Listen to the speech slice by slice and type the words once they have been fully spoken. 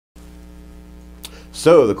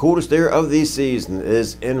So the coolest air of the season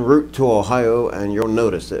is en route to Ohio, and you'll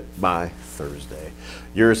notice it by Thursday.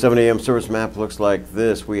 Your 7 a.m. service map looks like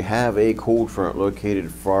this. We have a cold front located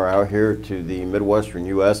far out here to the Midwestern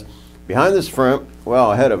U.S. Behind this front,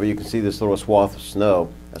 well ahead of it, you can see this little swath of snow.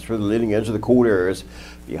 That's for the leading edge of the cold areas.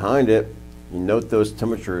 Behind it, you note those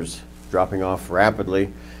temperatures dropping off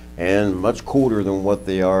rapidly and much colder than what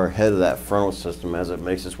they are ahead of that frontal system as it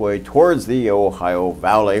makes its way towards the Ohio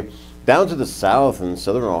Valley. Down to the south in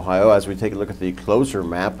southern Ohio, as we take a look at the closer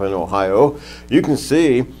map in Ohio, you can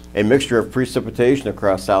see a mixture of precipitation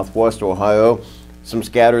across southwest Ohio. Some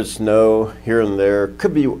scattered snow here and there,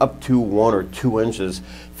 could be up to 1 or 2 inches,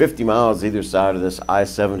 50 miles either side of this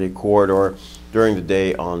I-70 corridor during the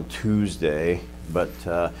day on Tuesday. But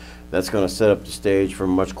that's going to set up the stage for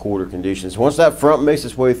much colder conditions. Once that front makes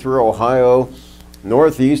its way through Ohio,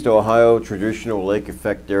 northeast Ohio, traditional lake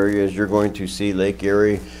effect areas, you're going to see Lake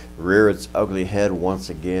Erie rear its ugly head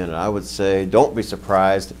once again. And I would say don't be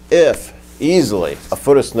surprised if easily a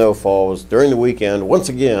foot of snow falls during the weekend once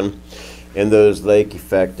again in those lake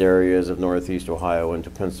effect areas of northeast Ohio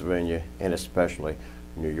into Pennsylvania and especially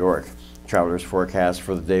New York. Travelers forecast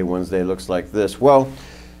for the day Wednesday looks like this. Well,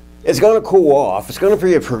 it's going to cool off. It's going to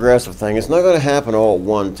be a progressive thing. It's not going to happen all at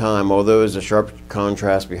one time, although there's a sharp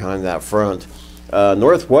contrast behind that front.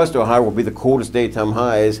 Northwest Ohio will be the coldest daytime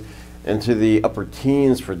highs into the upper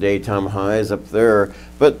teens for daytime highs up there.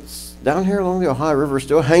 But down here along the Ohio River,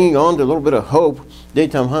 still hanging on to a little bit of hope.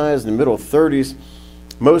 Daytime highs in the middle 30s.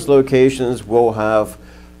 Most locations will have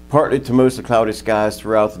partly to mostly cloudy skies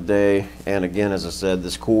throughout the day. And again, as I said,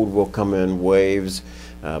 this cold will come in waves.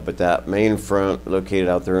 But that main front located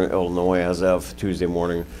out there in Illinois as of Tuesday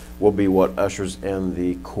morning will be what ushers in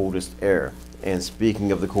the coldest air. And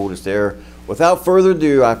speaking of the coldest air, without further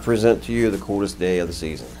ado, I present to you the coldest day of the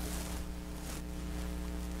season.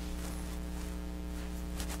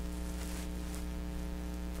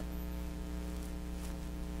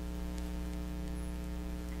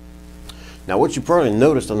 Now, what you probably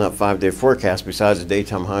noticed on that 5-day forecast, besides the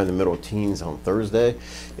daytime high in the middle teens on Thursday,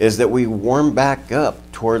 is that we warm back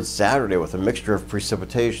up towards Saturday with a mixture of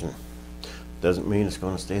precipitation. Doesn't mean it's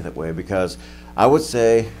going to stay that way, because I would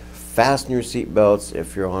say fasten your seatbelts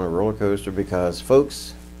if you're on a roller coaster, because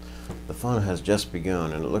folks, the fun has just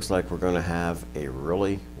begun and it looks like we're going to have a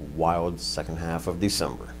really wild second half of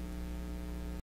December.